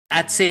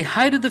At Say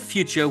Hi to the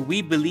Future,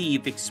 we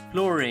believe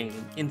exploring,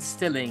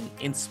 instilling,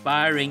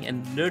 inspiring,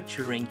 and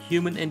nurturing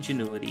human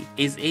ingenuity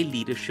is a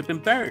leadership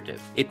imperative.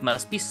 It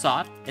must be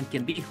sought and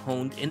can be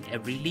honed in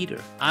every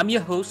leader. I'm your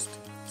host,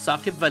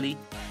 Saquib Vali.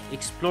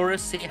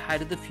 Explorers Say Hi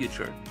to the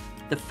Future,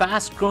 the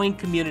fast-growing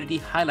community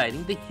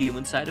highlighting the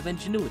human side of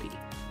ingenuity.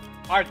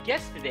 Our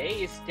guest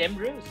today is Tim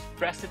Roos,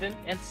 President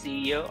and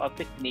CEO of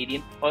the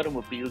Canadian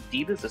Automobile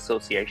Dealers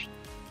Association.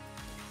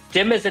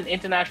 Tim is an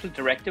international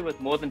director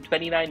with more than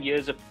 29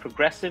 years of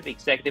progressive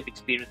executive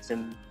experience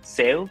in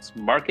sales,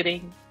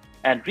 marketing,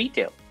 and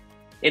retail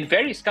in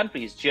various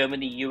countries: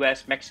 Germany,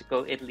 US,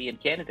 Mexico, Italy, and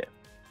Canada.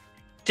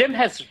 Tim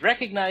has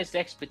recognized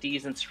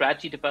expertise in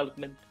strategy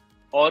development,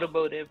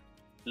 automotive,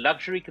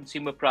 luxury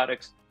consumer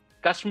products,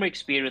 customer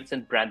experience,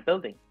 and brand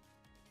building.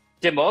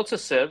 Tim also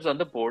serves on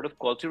the board of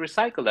Quality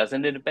Recycle as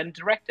an independent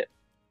director.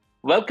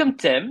 Welcome,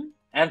 Tim,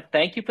 and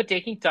thank you for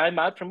taking time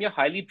out from your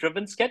highly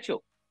driven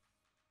schedule.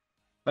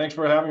 Thanks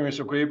for having me,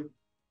 Saquib.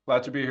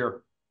 Glad to be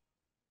here.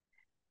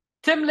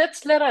 Tim,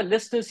 let's let our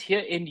listeners hear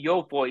in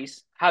your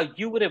voice how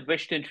you would have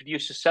wished to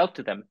introduce yourself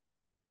to them.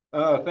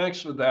 Thanks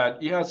for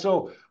that. Yeah,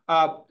 so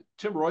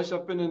Tim Royce,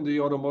 I've been in the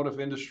automotive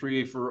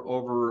industry for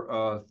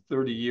over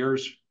 30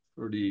 years,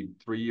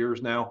 33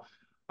 years now.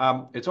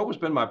 It's always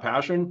been my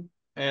passion.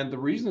 And the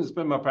reason it's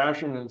been my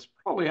passion, and it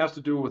probably has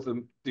to do with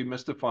the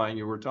demystifying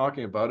you were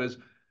talking about, is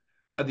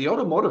the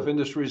automotive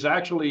industry is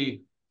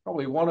actually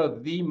probably one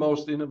of the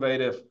most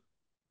innovative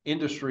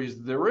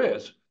industries there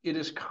is. It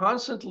is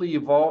constantly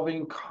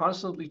evolving,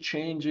 constantly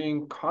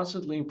changing,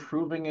 constantly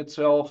improving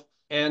itself.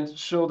 And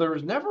so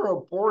there's never a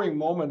boring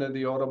moment in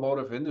the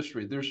automotive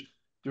industry.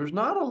 There's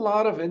not a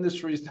lot of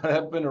industries that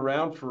have been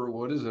around for,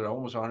 what is it,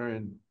 almost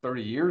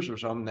 130 years or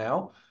something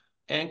now,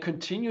 and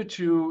continue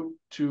to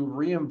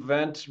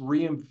reinvent,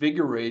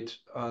 reinvigorate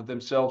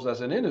themselves as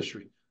an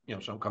industry. You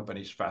know, some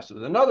companies faster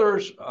than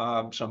others,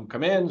 some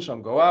come in,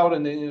 some go out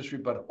in the industry,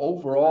 but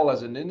overall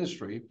as an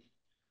industry,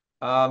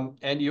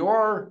 and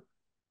you're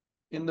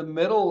in the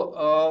middle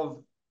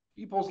of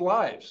people's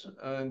lives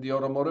in the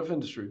automotive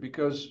industry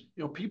because,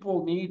 you know,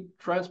 people need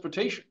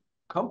transportation.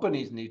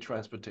 Companies need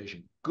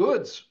transportation.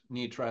 Goods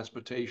need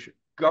transportation.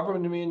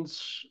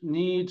 Governments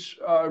need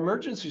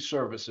emergency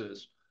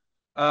services.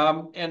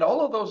 And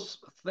all of those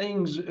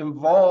things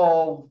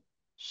involve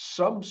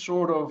some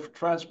sort of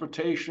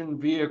transportation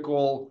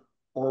vehicle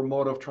or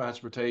mode of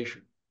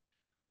transportation.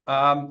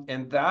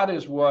 And that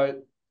is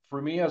what,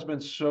 for me, has been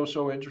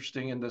so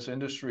interesting in this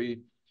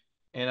industry,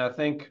 and I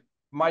think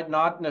might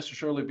not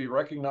necessarily be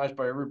recognized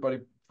by everybody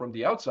from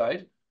the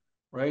outside,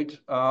 right?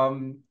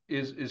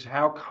 Is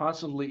how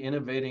constantly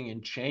innovating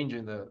and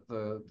changing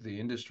the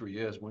industry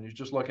is. When you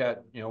just look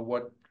at, you know,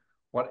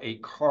 what a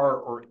car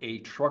or a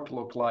truck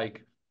looked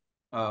like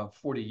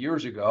 40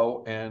 years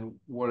ago and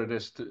what it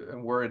is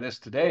and where it is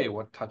today,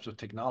 what types of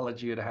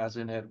technology it has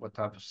in it, what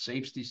type of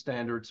safety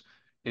standards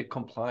it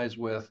complies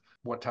with,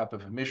 what type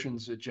of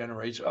emissions it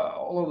generates,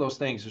 all of those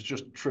things. It's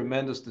just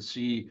tremendous to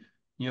see,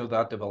 you know,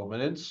 that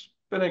development. It's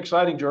been an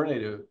exciting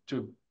journey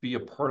to be a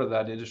part of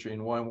that industry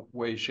in one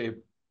way, shape,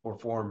 or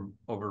form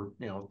over,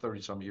 you know,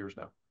 30 some years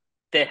now.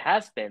 There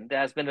has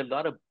been a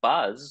lot of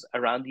buzz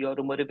around the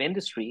automotive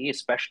industry,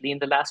 especially in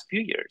the last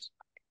few years.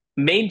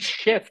 Main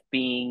shift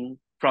being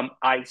from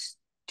ICE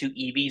to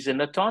EVs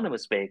and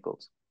autonomous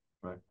vehicles.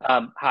 Right.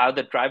 How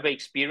the driver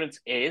experience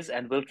is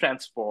and will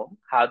transform,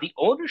 how the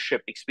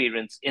ownership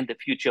experience in the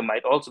future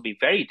might also be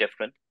very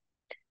different,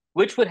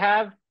 which would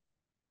have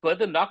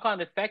further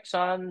knock-on effects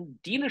on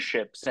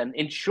dealerships and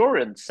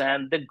insurance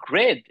and the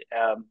grid,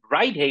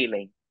 ride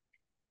hailing.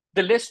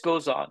 The list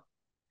goes on.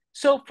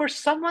 So for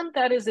someone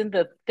that is in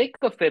the thick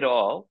of it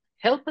all,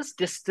 help us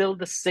distill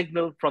the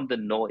signal from the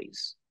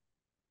noise.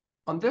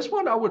 On this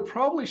one, I would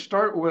probably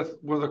start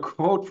with a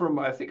quote from,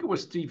 I think it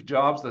was Steve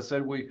Jobs, that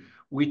said,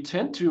 we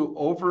tend to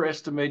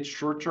overestimate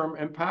short-term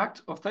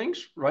impact of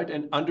things, right,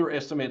 and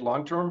underestimate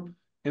long-term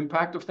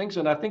impact of things.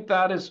 And I think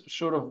that is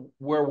sort of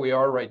where we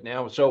are right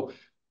now. So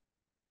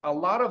a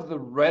lot of the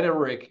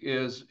rhetoric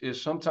is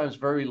sometimes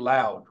very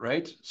loud,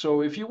 right?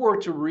 So if you were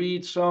to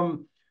read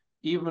some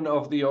even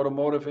of the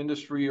automotive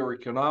industry or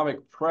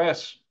economic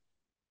press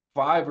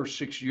 5 or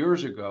 6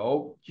 years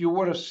ago, you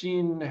would have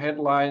seen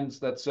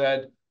headlines that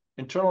said,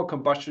 internal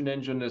combustion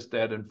engine is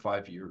dead in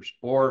 5 years,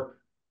 or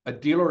a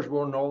dealers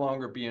will no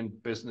longer be in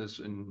business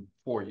in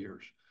 4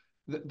 years.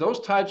 Those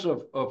types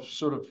of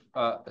sort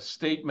of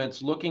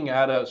statements looking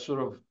at a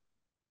sort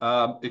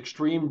of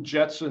extreme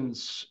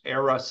Jetsons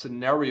era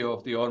scenario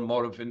of the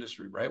automotive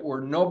industry, right?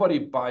 Where nobody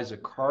buys a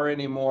car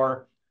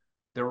anymore.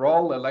 They're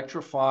all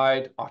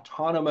electrified,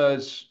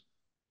 autonomous,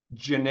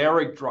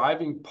 generic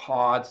driving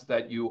pods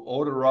that you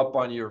order up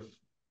on your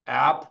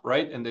app,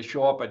 right? And they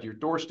show up at your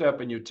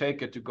doorstep and you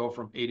take it to go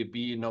from A to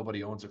B and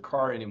nobody owns a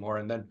car anymore.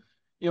 And then,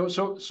 you know,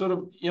 so sort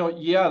of, you know,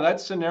 yeah, that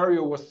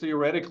scenario was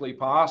theoretically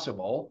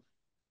possible.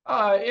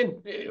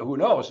 And who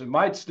knows, it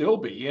might still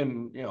be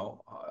in, you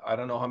know, I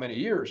don't know how many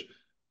years.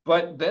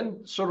 But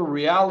then sort of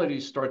reality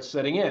starts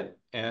setting in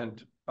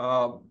and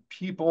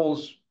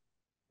people's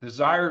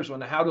desires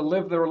on how to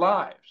live their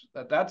lives.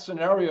 That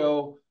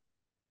scenario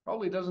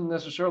probably doesn't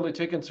necessarily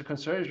take into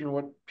consideration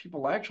what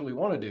people actually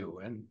want to do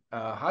and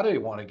how they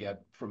want to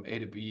get from A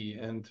to B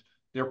and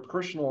their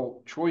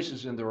personal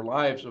choices in their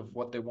lives of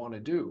what they want to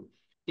do.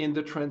 In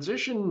the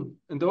transition,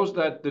 and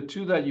the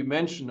two that you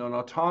mentioned on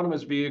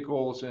autonomous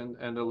vehicles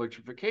and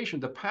electrification,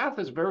 the path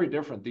is very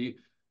different. The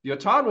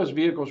autonomous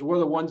vehicles were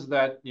the ones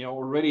that,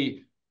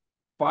 already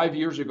 5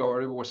 years ago,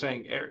 everyone was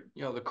saying,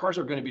 the cars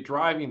are going to be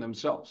driving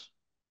themselves.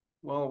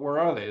 Well, where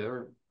are they?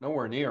 They're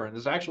nowhere near. And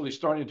there's actually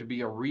starting to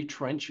be a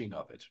retrenching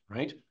of it,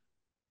 right?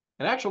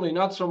 And actually,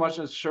 not so much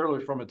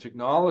necessarily from a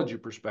technology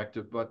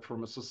perspective, but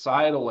from a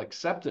societal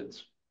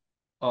acceptance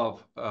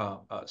of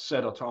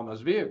said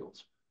autonomous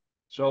vehicles.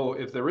 So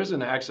if there is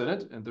an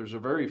accident, and there's a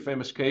very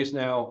famous case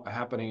now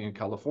happening in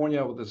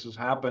California where this has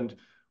happened,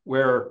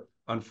 where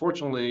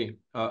unfortunately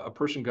a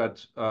person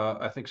got,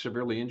 I think,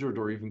 severely injured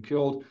or even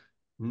killed,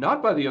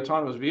 not by the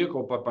autonomous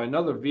vehicle, but by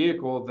another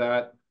vehicle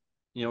that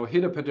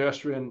hit a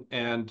pedestrian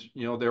and,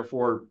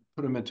 therefore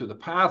put him into the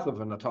path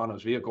of an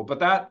autonomous vehicle. But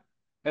that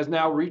has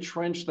now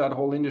retrenched that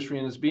whole industry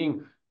and is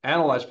being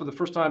analyzed for the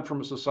first time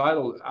from a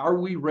societal. Are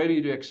we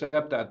ready to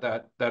accept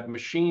that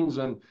machines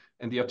and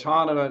the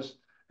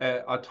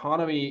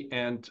autonomy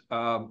and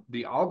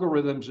the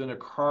algorithms in a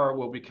car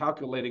will be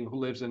calculating who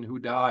lives and who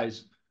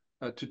dies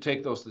to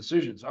take those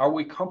decisions? Are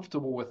we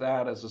comfortable with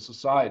that as a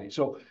society?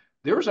 So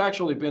there's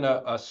actually been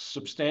a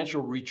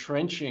substantial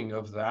retrenching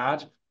of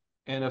that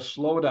and a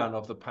slowdown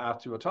of the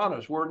path to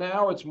autonomous, where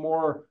now it's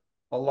more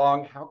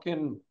along how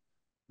can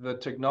the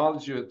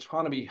technology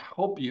autonomy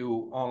help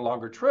you on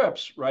longer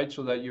trips, right?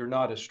 So that you're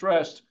not as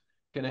stressed.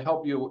 Can it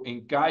help you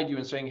and guide you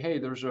in saying, hey,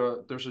 there's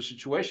a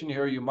situation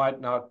here you might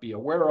not be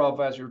aware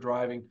of as you're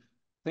driving,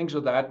 things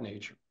of that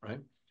nature, right?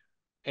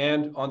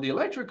 And on the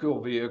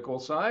electrical vehicle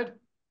side,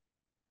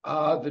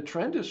 the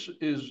trend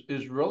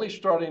is really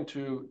starting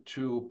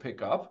to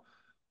pick up.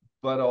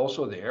 But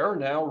also there,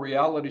 now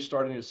reality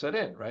starting to set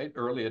in, right?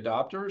 Early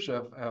adopters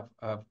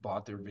have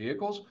bought their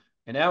vehicles.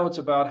 And now it's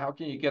about how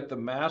can you get the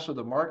mass of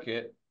the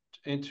market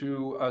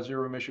into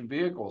zero emission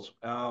vehicles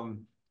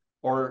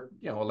or,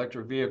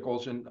 electric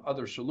vehicles and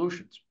other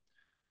solutions.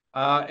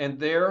 And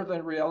there,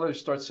 then reality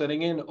starts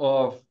setting in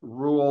of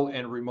rural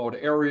and remote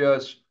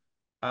areas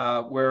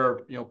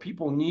where,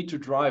 people need to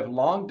drive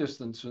long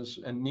distances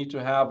and need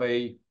to have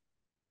a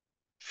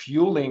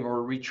fueling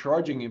or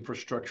recharging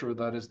infrastructure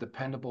that is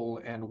dependable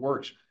and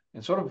works.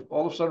 And sort of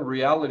all of a sudden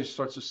reality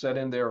starts to set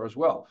in there as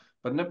well.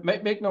 But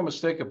make no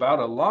mistake about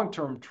it, a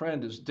long-term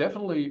trend is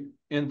definitely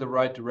in the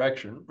right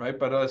direction, right?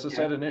 But as I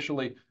said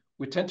initially,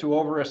 we tend to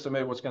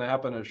overestimate what's going to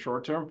happen in the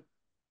short term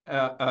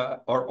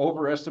or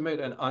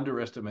overestimate and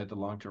underestimate the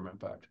long-term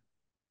impact.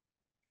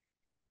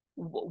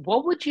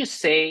 What would you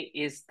say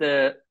is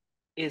the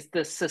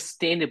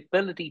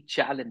sustainability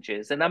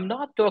challenges? And I'm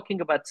not talking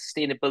about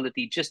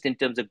sustainability just in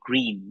terms of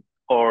green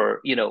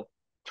or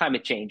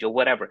climate change or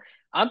whatever.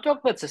 I'm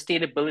talking about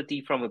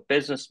sustainability from a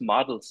business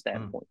model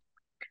standpoint.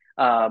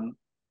 Um,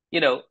 you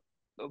know,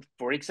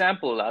 for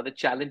example, are the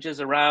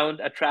challenges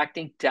around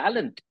attracting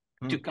talent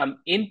to come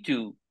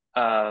into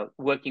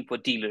working for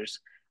dealers?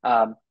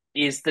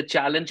 Is the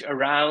challenge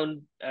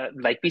around,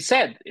 like we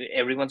said,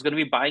 everyone's going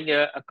to be buying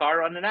a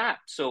car on an app.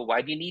 So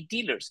why do you need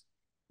dealers?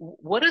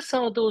 What are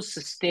some of those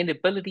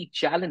sustainability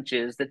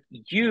challenges that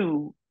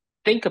you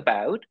think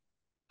about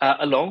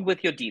along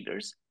with your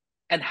dealers?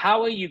 And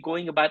how are you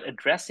going about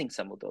addressing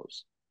some of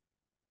those?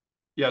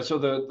 Yeah, so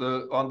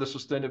the on the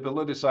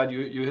sustainability side,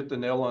 you hit the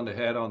nail on the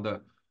head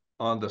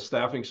on the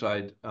staffing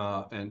side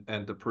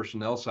and the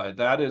personnel side.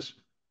 That is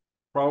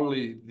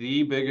probably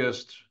the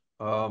biggest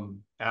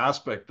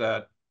aspect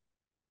that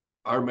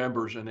our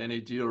members and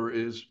any dealer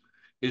is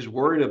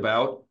worried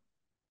about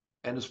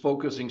and is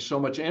focusing so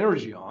much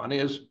energy on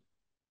is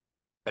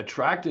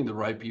attracting the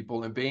right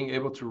people and being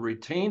able to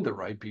retain the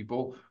right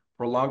people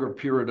for a longer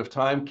period of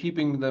time,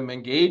 keeping them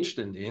engaged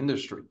in the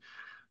industry.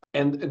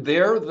 And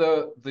there,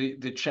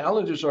 the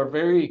challenges are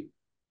very,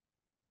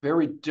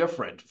 very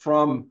different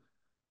from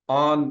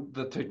on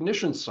the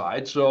technician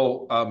side,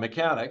 so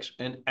mechanics,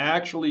 and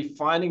actually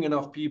finding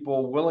enough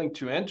people willing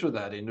to enter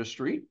that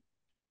industry.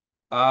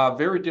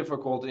 Very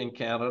difficult in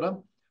Canada,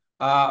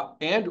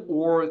 and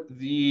or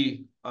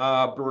the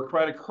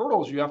bureaucratic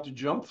hurdles you have to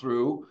jump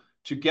through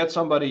to get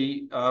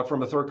somebody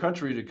from a third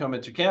country to come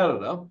into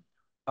Canada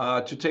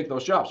to take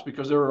those jobs,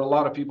 because there are a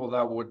lot of people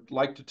that would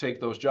like to take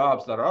those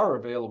jobs that are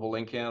available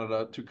in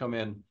Canada to come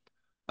in.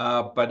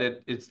 But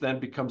it then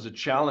becomes a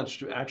challenge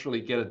to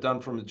actually get it done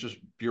from the just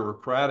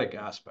bureaucratic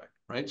aspect,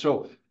 right?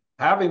 So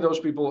having those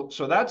people,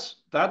 so that's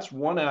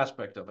one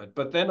aspect of it.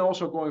 But then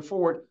also going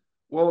forward,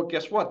 well,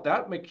 guess what?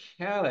 That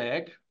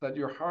mechanic that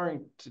you're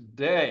hiring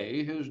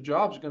today, his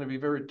job's going to be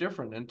very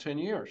different in 10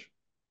 years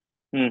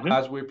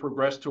as we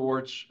progress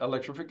towards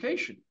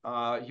electrification.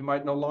 He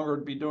might no longer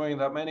be doing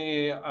that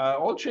many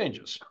oil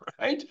changes,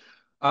 right?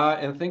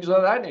 And things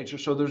of that nature.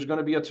 So there's going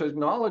to be a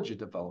technology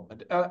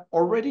development.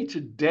 Already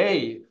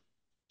today,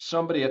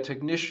 a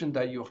technician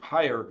that you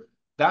hire,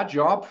 that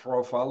job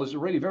profile is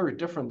already very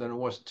different than it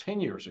was 10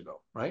 years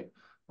ago, right?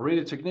 A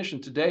radio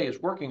technician today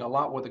is working a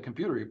lot with a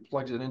computer. He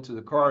plugs it into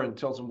the car and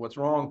tells them what's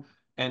wrong,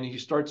 and he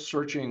starts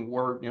searching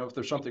where, if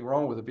there's something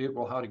wrong with the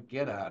vehicle, how to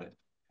get at it.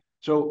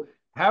 So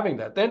having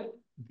that. Then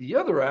the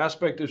other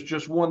aspect is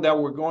just one that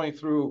we're going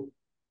through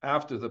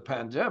after the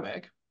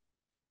pandemic.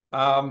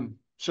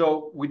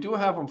 So we do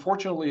have,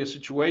 unfortunately, a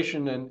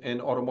situation in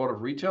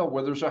automotive retail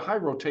where there's a high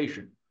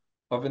rotation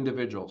of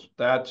individuals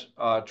that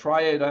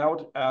try it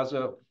out as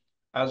a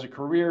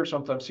career,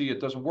 sometimes see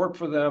it doesn't work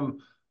for them,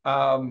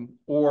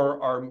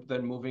 or are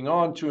then moving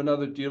on to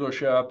another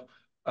dealership.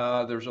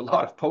 There's a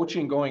lot of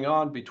poaching going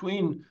on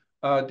between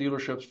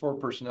dealerships for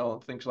personnel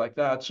and things like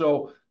that.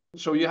 So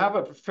you have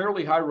a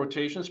fairly high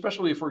rotation,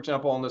 especially, for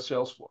example, on the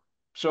sales floor.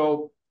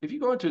 So if you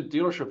go into a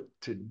dealership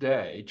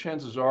today,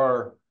 chances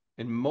are,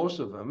 in most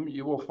of them,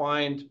 you will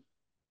find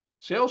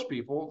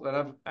salespeople that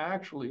have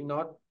actually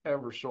not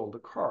ever sold a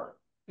car.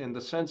 In the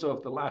sense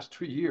of the last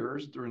 2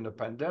 years during the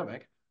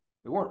pandemic,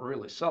 they weren't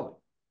really selling.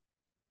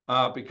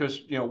 Because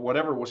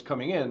whatever was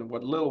coming in,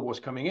 what little was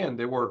coming in,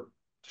 they were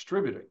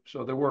distributing.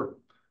 So they were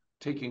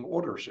taking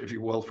orders, if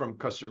you will, from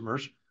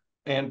customers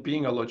and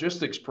being a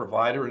logistics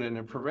provider and an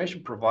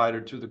information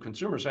provider to the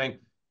consumer, saying,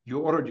 you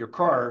ordered your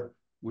car,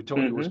 we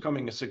told you it was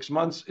coming in 6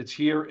 months, it's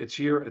here,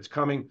 it's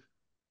coming.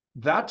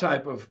 That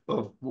type of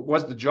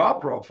was the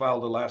job profile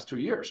the last 2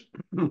 years.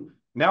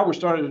 Now we're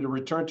starting to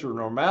return to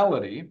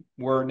normality,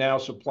 where now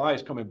supply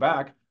is coming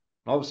back.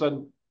 All of a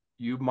sudden,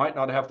 you might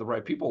not have the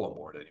right people on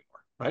board anymore,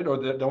 right? Or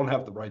they don't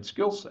have the right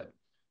skill set.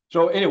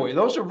 So anyway,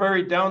 those are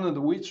very down in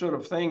the weeds sort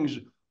of things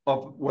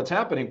of what's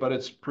happening, but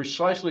it's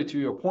precisely to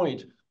your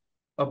point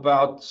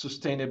about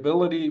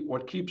sustainability.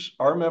 What keeps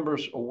our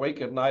members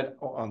awake at night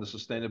on the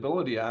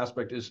sustainability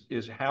aspect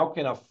is how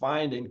can I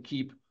find and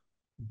keep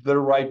the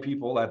right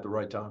people at the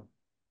right time?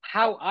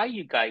 How are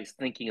you guys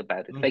thinking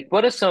about it? Like,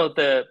 what are some of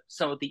the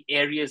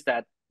areas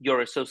that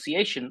your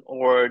association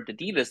or the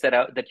dealers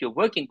that you're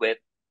working with,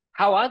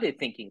 how are they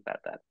thinking about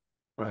that?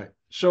 Right.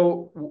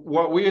 So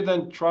what we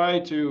then try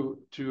to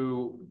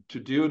do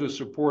to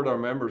support our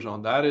members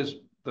on that is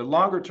the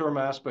longer term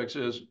aspects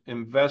is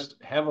invest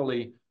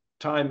heavily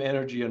time,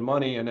 energy, and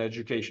money in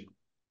education.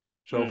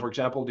 So, for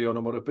example, the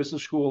Automotive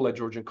Business School at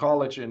Georgian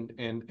College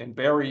in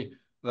Barrie,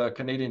 the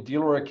Canadian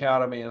Dealer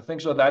Academy, and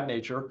things of that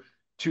nature,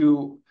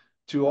 to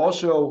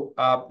also,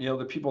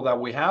 the people that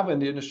we have in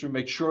the industry,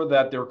 make sure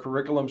that their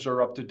curriculums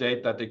are up to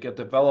date, that they get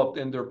developed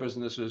in their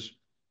businesses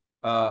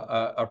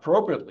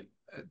appropriately.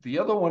 The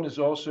other one is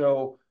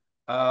also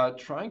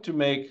trying to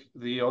make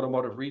the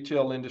automotive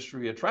retail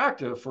industry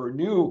attractive for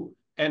new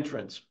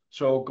entrants.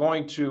 So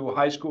going to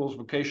high schools,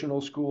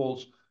 vocational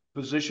schools,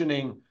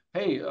 positioning,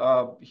 hey,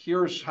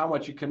 here's how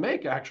much you can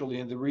make actually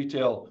in the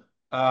retail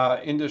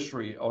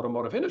industry,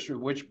 automotive industry,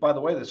 which, by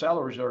the way, the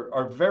salaries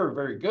are very,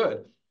 very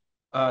good.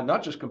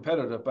 Not just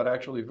competitive, but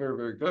actually very,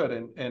 very good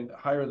and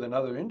higher than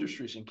other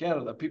industries in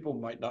Canada people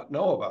might not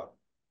know about.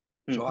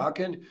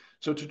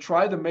 So to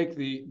try to make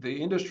the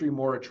industry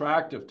more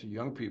attractive to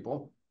young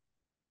people,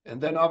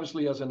 and then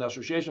obviously as an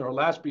association, our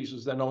last piece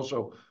is then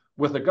also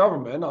with the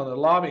government on the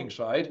lobbying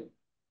side,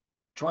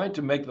 trying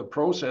to make the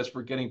process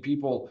for getting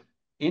people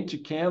into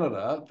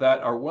Canada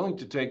that are willing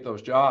to take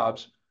those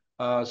jobs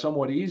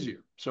somewhat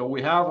easier. So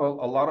we have a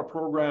lot of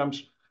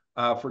programs,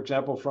 for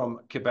example,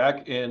 from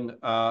Quebec in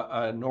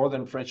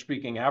northern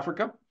French-speaking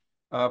Africa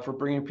for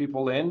bringing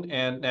people in,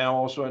 and now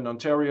also in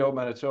Ontario,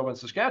 Manitoba, and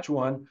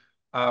Saskatchewan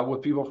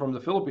with people from the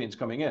Philippines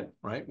coming in,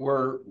 right?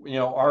 Where,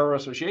 our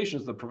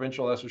associations, the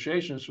provincial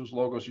associations, whose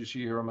logos you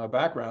see here in my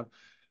background,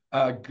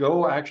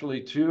 go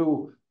actually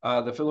to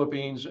the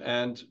Philippines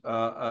and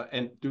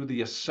do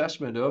the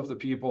assessment of the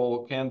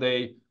people. Can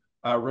they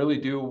really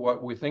do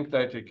what we think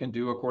that it can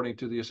do according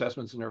to the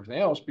assessments and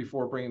everything else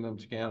before bringing them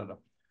to Canada?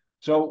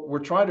 So we're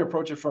trying to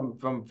approach it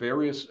from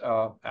various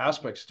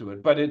aspects to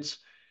it, but it's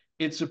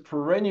a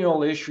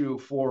perennial issue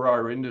for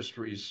our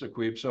industries,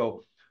 Saquib.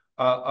 So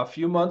a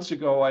few months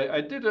ago,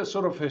 I did a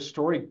sort of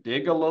historic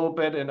dig a little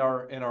bit in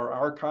our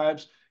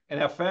archives,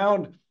 and I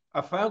found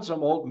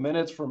some old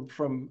minutes from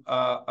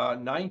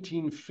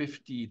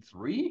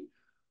 1953,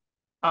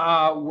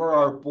 where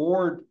our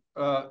board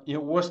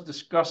was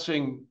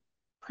discussing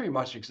pretty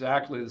much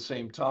exactly the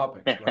same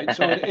topics, right?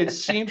 So it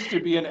seems to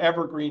be an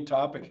evergreen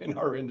topic in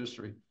our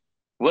industry.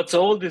 What's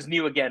old is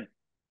new again.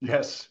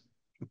 Yes.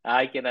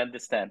 I can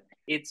understand.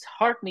 It's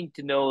heartening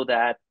to know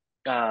that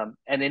an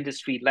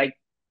industry like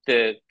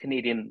the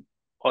Canadian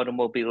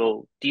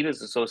Automobile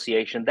Dealers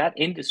Association, that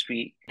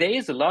industry, there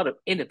is a lot of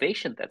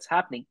innovation that's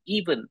happening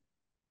even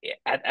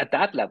at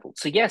that level.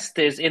 So yes,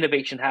 there's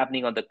innovation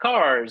happening on the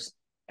cars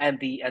and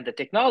the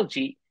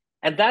technology,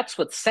 and that's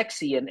what's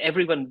sexy and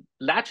everyone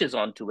latches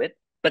onto it.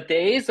 But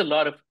there is a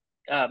lot of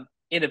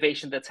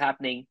innovation that's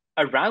happening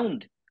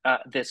around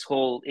this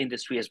whole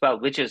industry as well,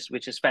 which is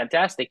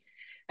fantastic.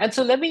 And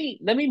so let me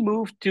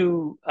move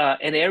to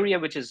an area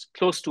which is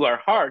close to our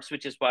hearts,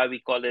 which is why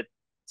we call it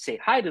Say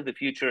Hi to the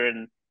Future,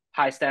 and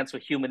HI stands for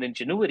human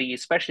ingenuity,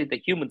 especially the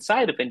human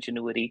side of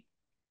ingenuity.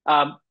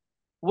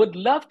 Would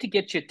love to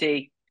get your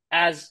take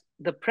as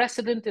the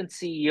president and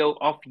CEO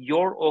of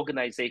your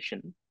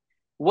organization.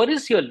 What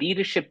is your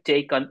leadership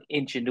take on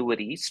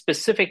ingenuity,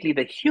 specifically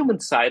the human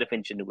side of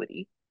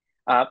ingenuity,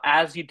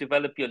 as you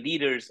develop your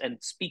leaders and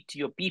speak to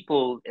your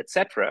people,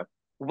 etc.?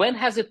 When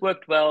has it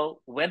worked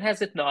well? When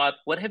has it not?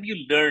 What have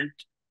you learned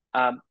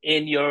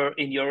in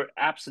your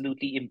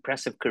absolutely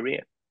impressive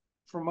career?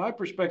 From my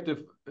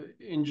perspective,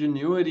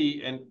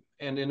 ingenuity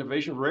and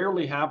innovation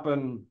rarely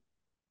happens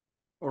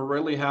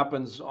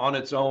on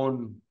its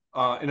own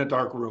in a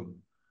dark room.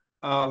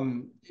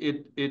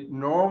 It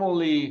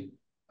normally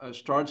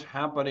starts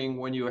happening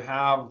when you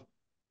have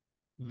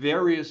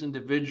various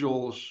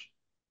individuals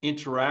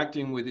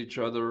interacting with each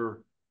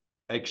other,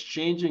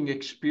 exchanging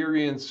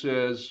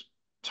experiences,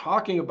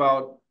 talking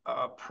about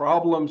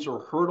problems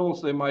or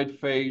hurdles they might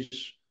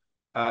face,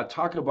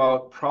 talk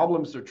about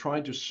problems they're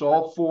trying to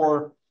solve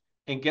for,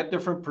 and get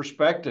different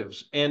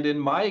perspectives. And in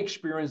my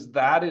experience,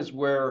 that is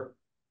where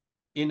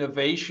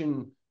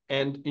innovation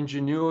and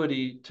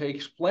ingenuity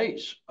takes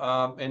place,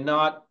 and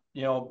not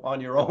on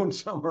your own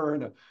somewhere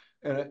in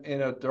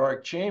a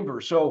dark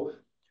chamber. So,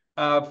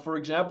 for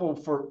example,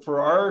 for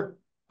our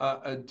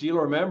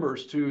dealer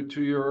members, to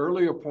your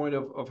earlier point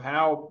of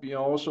how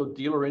also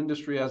dealer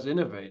industry has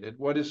innovated,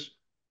 what is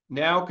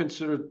now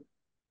considered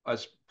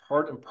as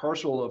part and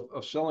parcel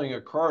of selling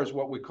a car is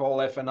what we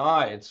call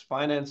F&I. It's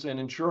finance and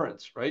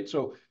insurance, right?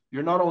 So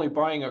you're not only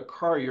buying a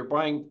car, you're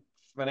buying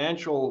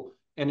financial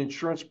and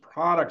insurance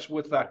products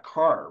with that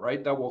car,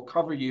 right? That will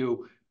cover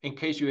you in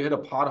case you hit a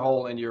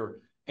pothole and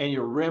your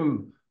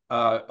rim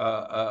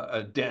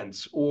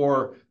dents,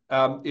 or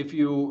if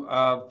you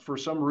for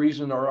some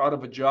reason are out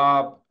of a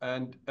job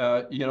and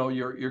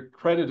your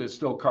credit is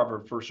still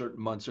covered for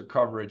certain months of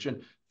coverage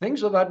and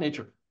things of that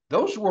nature.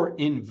 Those were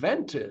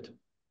invented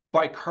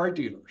by car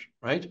dealers,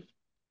 right?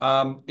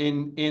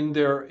 In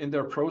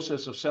their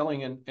process of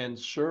selling and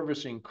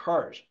servicing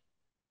cars,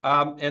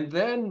 and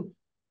then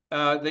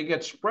they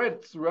get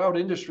spread throughout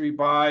industry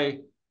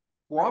by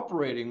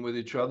cooperating with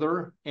each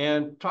other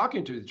and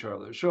talking to each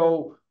other.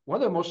 So one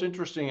of the most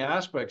interesting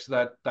aspects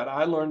that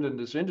I learned in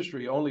this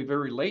industry only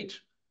very late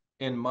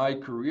in my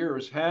career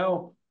is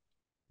how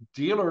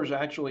dealers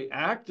actually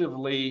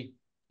actively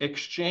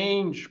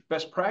exchange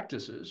best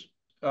practices,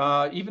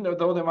 even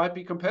though they might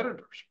be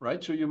competitors,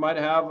 right? So you might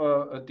have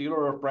a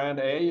dealer of brand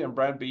A and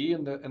brand B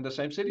in the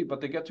same city,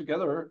 but they get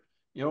together,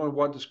 in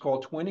what is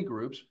called 20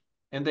 groups,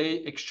 and they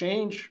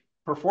exchange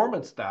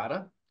performance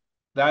data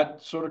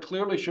that sort of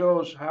clearly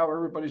shows how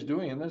everybody's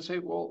doing, and then say,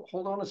 well,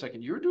 hold on a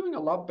second, you're doing a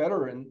lot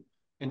better in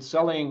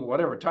selling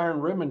whatever tire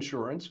and rim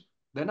insurance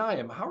than I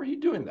am. How are you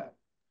doing that?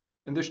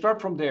 And they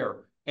start from there.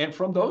 And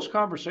from those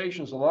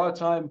conversations, a lot of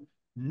time,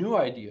 new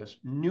ideas,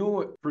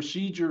 new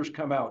procedures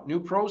come out, new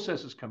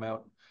processes come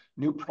out,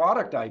 new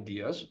product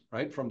ideas,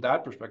 right? From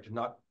that perspective,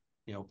 not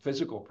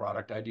physical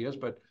product ideas,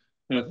 but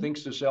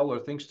things to sell or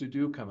things to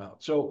do come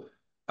out. So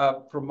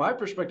from my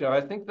perspective, I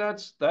think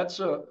that's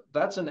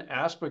an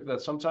aspect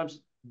that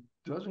sometimes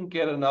doesn't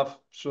get enough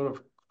sort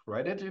of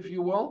credit, if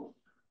you will,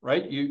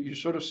 right? You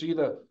sort of see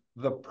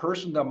the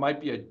person that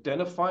might be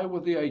identified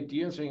with the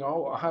idea and saying,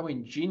 oh, how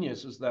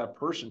ingenious is that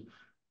person?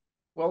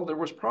 Well, there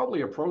was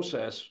probably a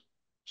process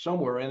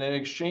somewhere in an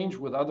exchange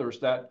with others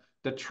that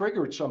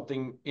triggered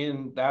something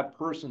in that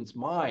person's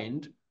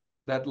mind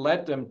that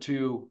led them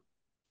to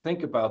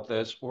think about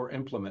this or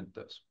implement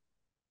this.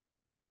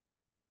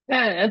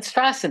 Yeah, it's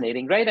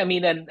fascinating, right? I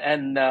mean,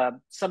 and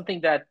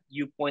something that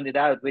you pointed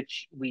out,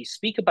 which we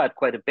speak about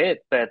quite a bit,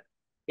 but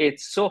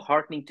it's so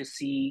heartening to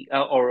see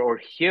or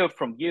hear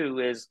from you,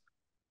 is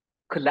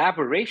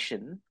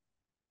collaboration,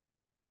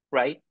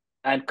 right?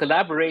 And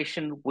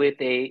collaboration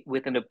with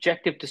an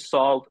objective to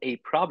solve a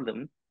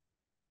problem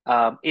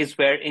is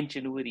where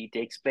ingenuity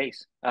takes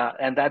place,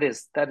 and that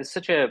is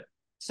such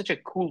a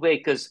cool way,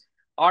 because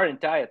our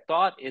entire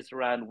thought is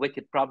around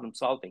wicked problem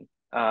solving,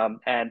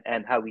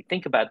 and how we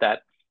think about that.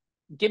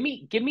 Give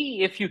me,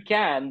 if you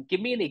can,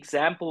 give me an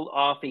example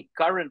of a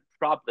current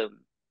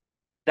problem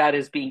that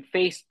is being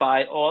faced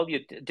by all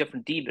your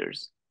different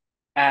dealers,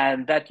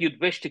 and that you'd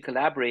wish to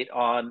collaborate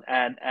on,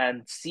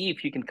 and see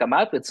if you can come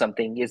out with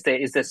something. Is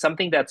there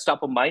something that's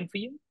top of mind for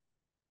you?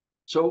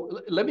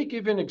 So let me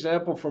give you an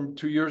example from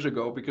 2 years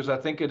ago, because I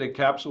think it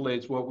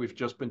encapsulates what we've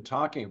just been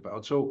talking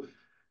about. So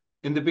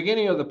in the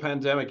beginning of the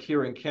pandemic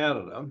here in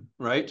Canada,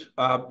 right,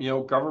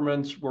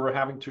 governments were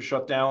having to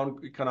shut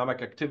down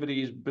economic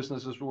activities,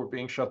 businesses were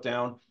being shut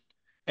down.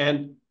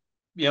 And,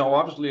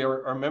 obviously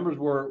our members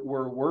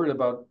were worried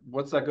about,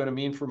 what's that going to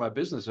mean for my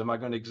business? Am I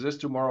going to exist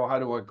tomorrow? How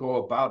do I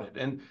go about it?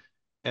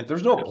 And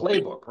there's no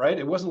playbook, right?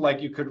 It wasn't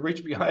like you could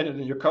reach behind it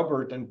in your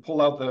cupboard and pull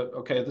out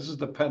okay, this is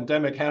the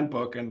pandemic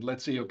handbook, and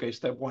let's see, okay,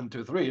 step 1,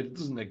 2, 3. It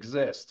doesn't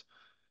exist.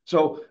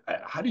 So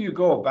how do you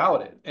go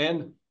about it?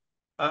 And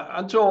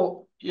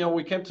until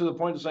we came to the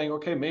point of saying,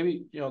 okay,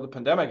 maybe the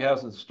pandemic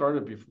hasn't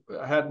started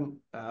before,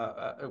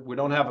 we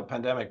don't have a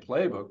pandemic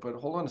playbook, but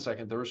hold on a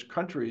second, there's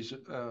countries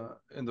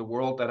in the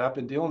world that have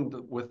been dealing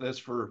with this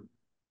for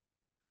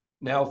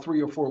now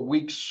 3 or 4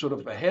 weeks sort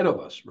of ahead of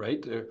us,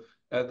 right?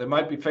 They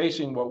might be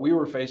facing what we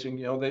were facing.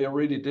 They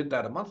already did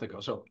that a month ago.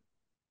 So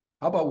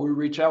how about we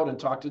reach out and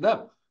talk to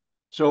them?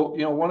 So,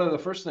 one of the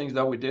first things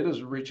that we did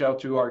is reach out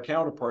to our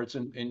counterparts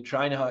in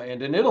China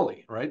and in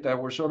Italy, right? That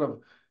were sort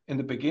of in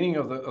the beginning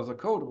of the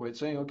code, we're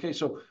saying, okay,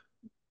 so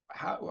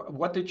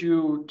what did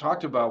you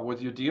talk about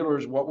with your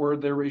dealers? What were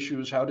their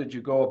issues? How did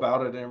you go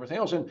about it and everything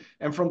else?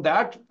 And from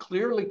that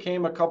clearly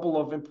came a couple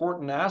of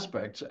important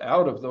aspects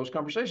out of those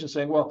conversations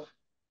saying, well,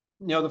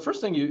 the first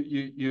thing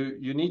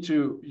you need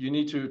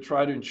to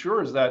try to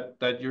ensure is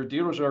that your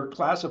dealers are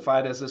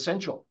classified as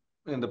essential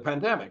in the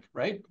pandemic,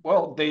 right?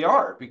 Well, they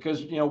are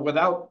because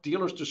without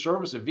dealers to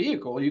service a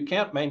vehicle, you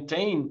can't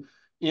maintain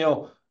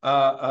the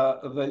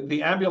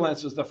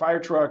ambulances, the fire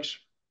trucks,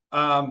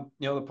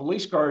 the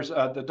police cars,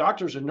 the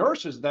doctors and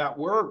nurses that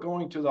were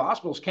going to the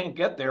hospitals can't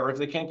get there if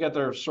they can't get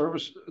their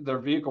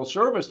vehicle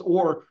serviced,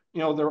 or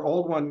their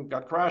old one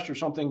got crashed or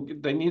something,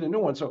 they need a new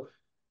one. So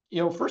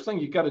first thing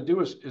you got to do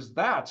is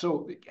that.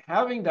 So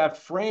having that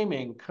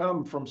framing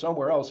come from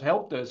somewhere else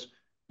helped us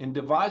and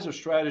devise a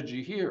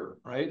strategy here,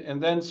 right?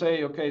 And then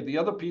say, okay, the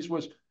other piece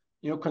was,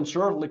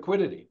 conserve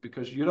liquidity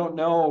because you don't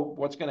know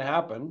what's going to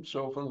happen.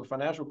 So from the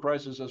financial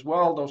crisis as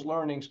well, those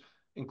learnings,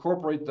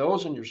 incorporate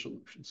those in your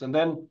solutions, and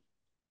then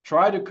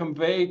try to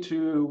convey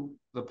to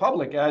the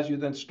public as you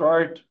then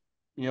start,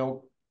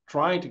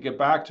 trying to get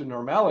back to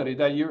normality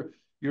that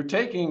you're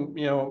taking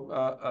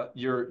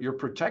your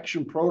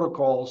protection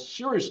protocols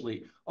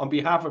seriously on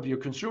behalf of your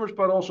consumers,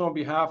 but also on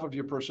behalf of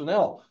your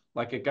personnel,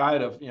 like a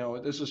guide of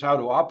this is how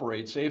to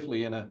operate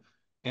safely in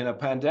a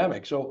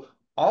pandemic. So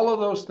all of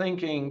those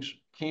thinkings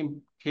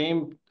came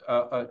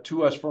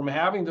to us from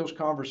having those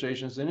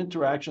conversations and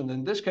interaction.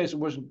 In this case, it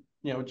wasn't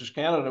just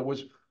Canada, it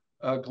was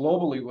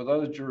globally with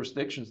other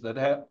jurisdictions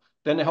that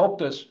then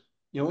helped us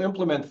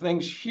implement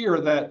things here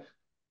that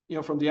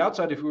from the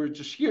outside, if we were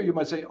just here, you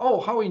might say,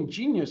 oh, how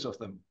ingenious of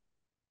them.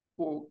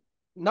 Well,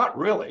 not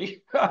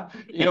really.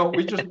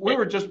 We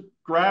were just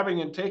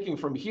grabbing and taking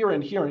from here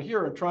and here and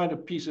here and trying to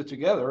piece it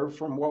together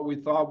from what we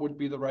thought would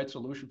be the right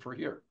solution for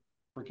here,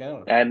 for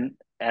Canada.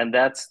 And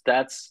that's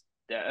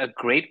a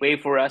great way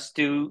for us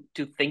to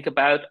think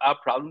about our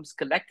problems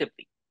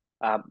collectively,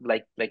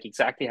 like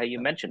exactly how you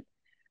mentioned.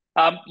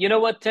 You know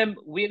what, Tim?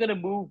 We're going to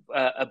move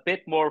a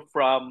bit more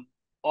from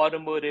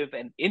automotive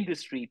and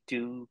industry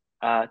to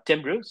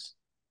Tim Bruce,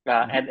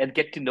 and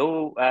get to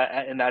know,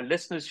 and our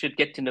listeners should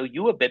get to know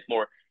you a bit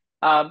more.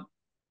 Um,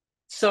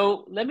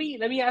 so let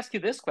me ask you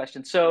this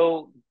question.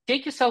 So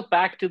take yourself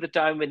back to the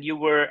time when you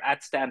were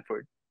at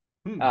Stanford,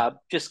 Hmm.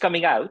 just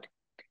coming out,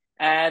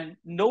 and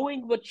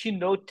knowing what you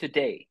know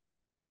today.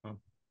 Hmm.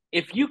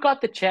 If you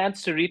got the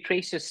chance to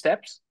retrace your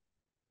steps,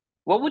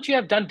 what would you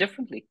have done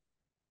differently?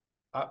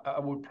 I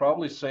would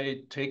probably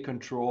say take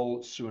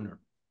control sooner.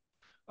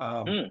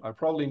 Hmm. I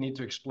probably need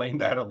to explain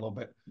that a little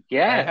bit.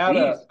 Yeah,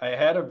 please. I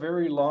had a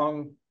very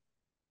long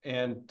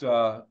and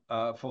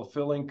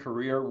fulfilling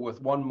career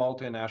with one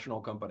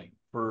multinational company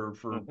for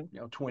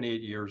Hmm.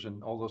 28 years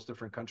in all those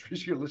different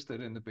countries you listed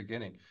in the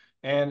beginning,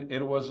 and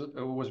it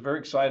was very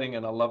exciting,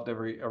 and I loved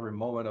every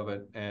moment of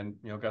it, and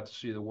got to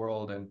see the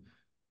world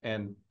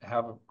and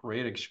have a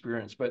great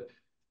experience. But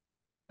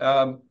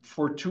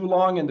for too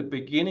long in the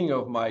beginning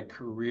of my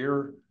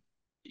career,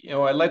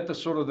 I let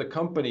the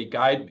company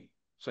guide me,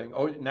 saying,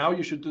 "Oh, now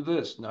you should do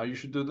this. Now you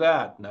should do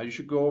that. Now you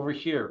should go over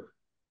here."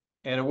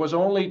 And it was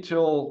only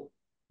till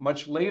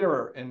much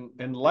later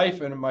in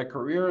life and in my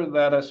career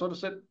that I sort of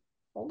said,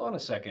 hold on a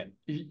second,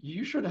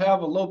 you should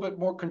have a little bit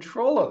more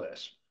control of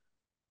this.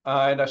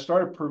 And I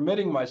started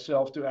permitting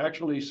myself to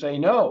actually say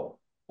no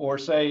or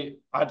say,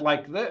 I'd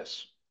like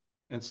this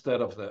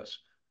instead of this.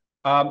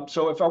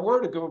 So if I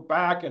were to go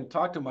back and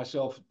talk to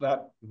myself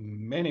that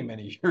many,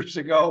 many years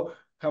ago,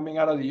 coming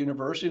out of the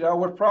university, I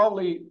would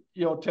probably,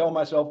 tell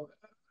myself,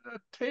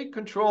 take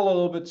control a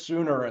little bit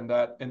sooner in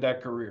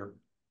that career.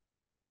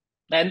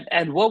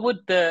 And what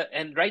would the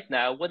and right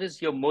now, what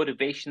is your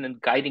motivation and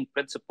guiding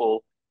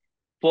principle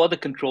for the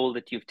control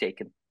that you've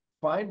taken?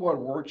 Find what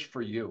works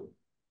for you.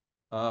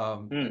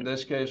 In Hmm.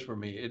 this case, for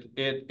me,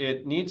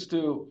 it needs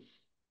to.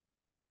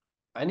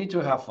 I need to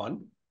have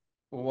fun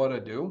with what I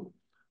do.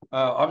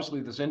 Obviously,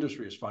 this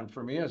industry is fun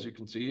for me, as you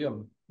can see.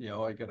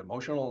 I get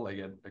emotional, I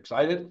get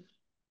excited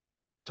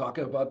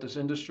talking about this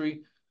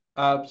industry.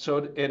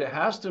 So it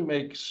has to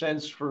make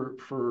sense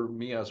for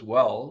me as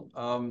well.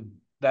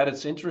 That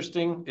it's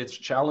interesting, it's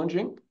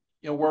challenging.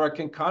 Where I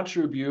can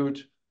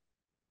contribute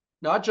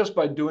not just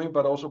by doing,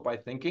 but also by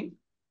thinking.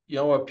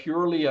 A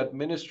purely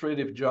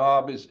administrative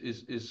job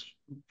is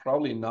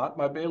probably not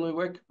my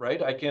bailiwick,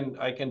 right? I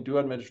can do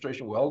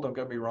administration well, don't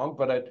get me wrong,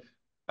 but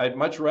I'd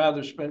much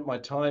rather spend my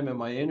time and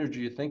my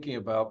energy thinking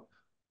about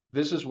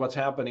this is what's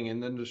happening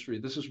in the industry.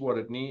 This is what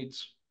it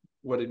needs,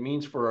 what it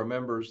means for our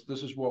members.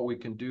 This is what we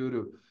can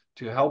do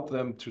to help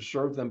them, to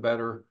serve them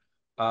better.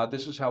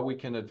 This is how we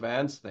can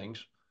advance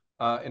things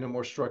in a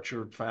more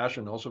structured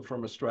fashion, also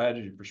from a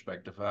strategy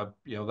perspective.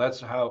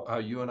 That's how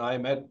you and I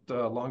met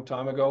a long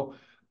time ago,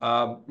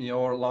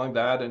 or along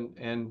that.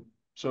 And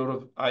sort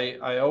of,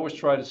 I always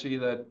try to see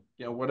that,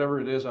 whatever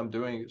it is I'm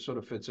doing, it sort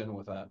of fits in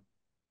with that.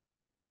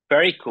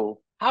 Very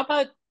cool. How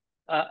about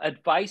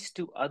advice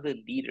to other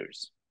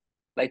leaders?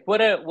 Like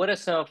what are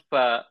some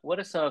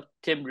of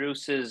Tim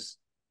Roos's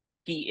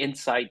key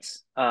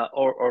insights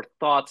or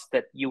thoughts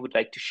that you would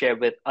like to share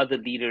with other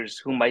leaders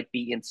who might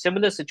be in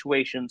similar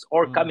situations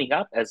or Mm. coming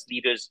up as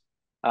leaders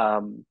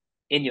um,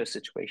 in your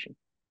situation?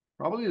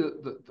 Probably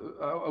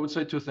I would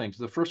say two things.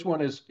 The first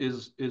one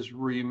is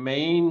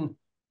remain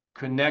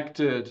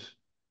connected,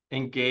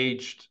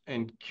 engaged,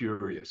 and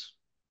curious.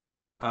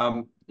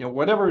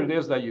 Whatever it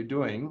is that you're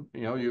doing,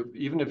 you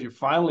even if you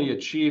finally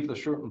achieve a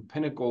certain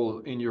pinnacle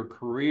in your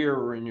career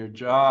or in your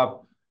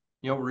job,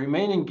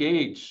 remain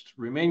engaged,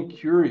 remain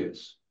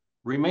curious,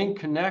 remain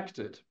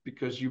connected,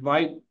 because you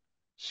might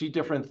see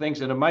different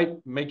things and it might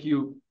make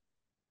you,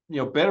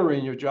 better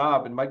in your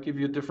job and might give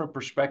you a different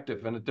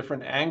perspective and a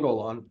different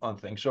angle on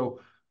things. So,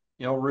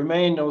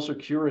 remain also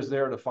curious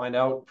there to find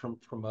out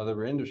from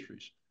other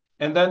industries.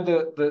 And then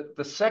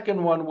the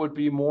second one would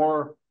be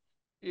more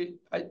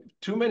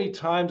too many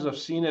times I've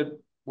seen it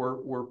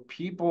where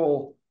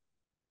people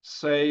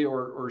say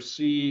or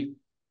see,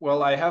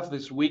 well, I have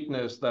this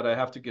weakness that I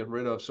have to get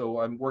rid of, so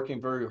I'm working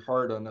very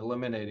hard on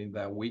eliminating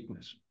that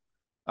weakness.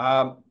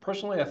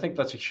 Personally, I think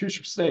that's a huge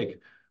mistake,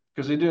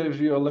 because if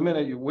you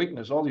eliminate your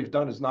weakness, all you've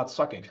done is not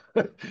sucking.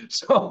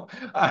 so,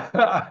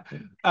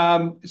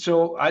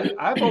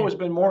 I've always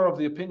been more of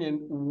the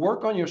opinion: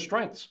 work on your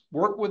strengths,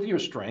 work with your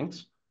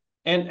strengths,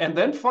 and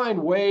then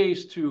find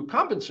ways to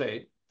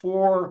compensate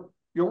for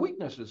your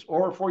weaknesses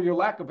or for your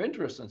lack of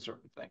interest in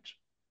certain things.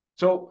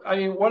 So, I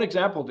mean, one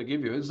example to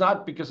give you, it's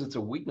not because it's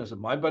a weakness of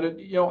mine, but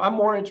I'm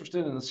more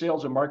interested in the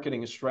sales and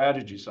marketing and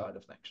strategy side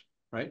of things,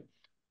 right?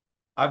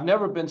 I've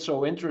never been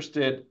so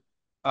interested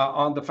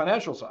on the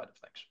financial side of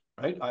things,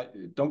 right?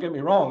 Don't get me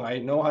wrong, I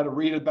know how to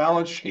read a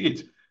balance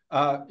sheet,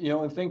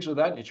 and things of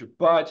that nature,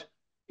 but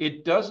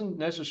it doesn't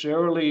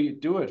necessarily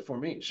do it for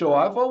me. So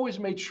I've always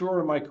made sure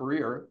in my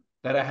career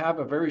that I have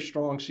a very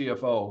strong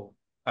CFO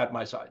at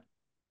my side.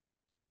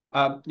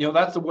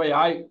 That's the way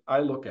I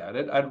look at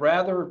it. I'd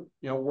rather,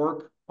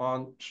 work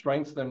on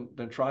strengths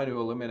than try to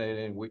eliminate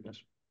any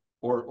weakness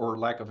or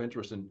lack of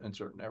interest in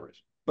certain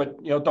areas.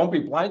 But, don't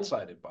be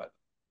blindsided by it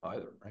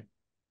either, right?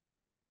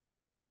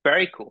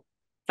 Very cool.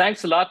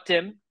 Thanks a lot,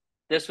 Tim.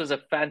 This was a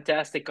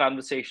fantastic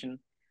conversation.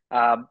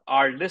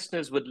 Our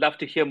listeners would love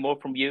to hear more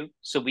from you,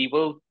 so we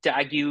will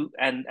tag you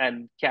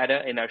and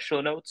Kata in our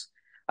show notes.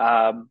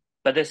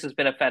 But this has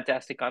been a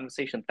fantastic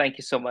conversation. Thank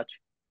you so much.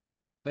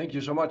 Thank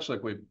you so much,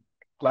 Saquib.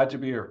 Glad to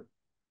be here.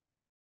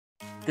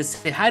 The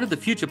Say Hi to the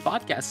Future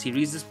podcast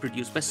series is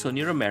produced by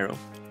Sonia Romero,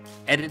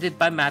 edited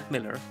by Matt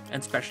Miller,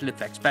 and special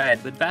effects by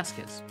Edward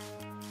Vasquez.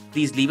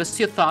 Please leave us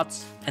your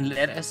thoughts and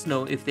let us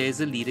know if there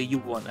is a leader you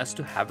want us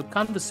to have a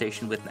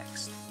conversation with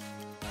next.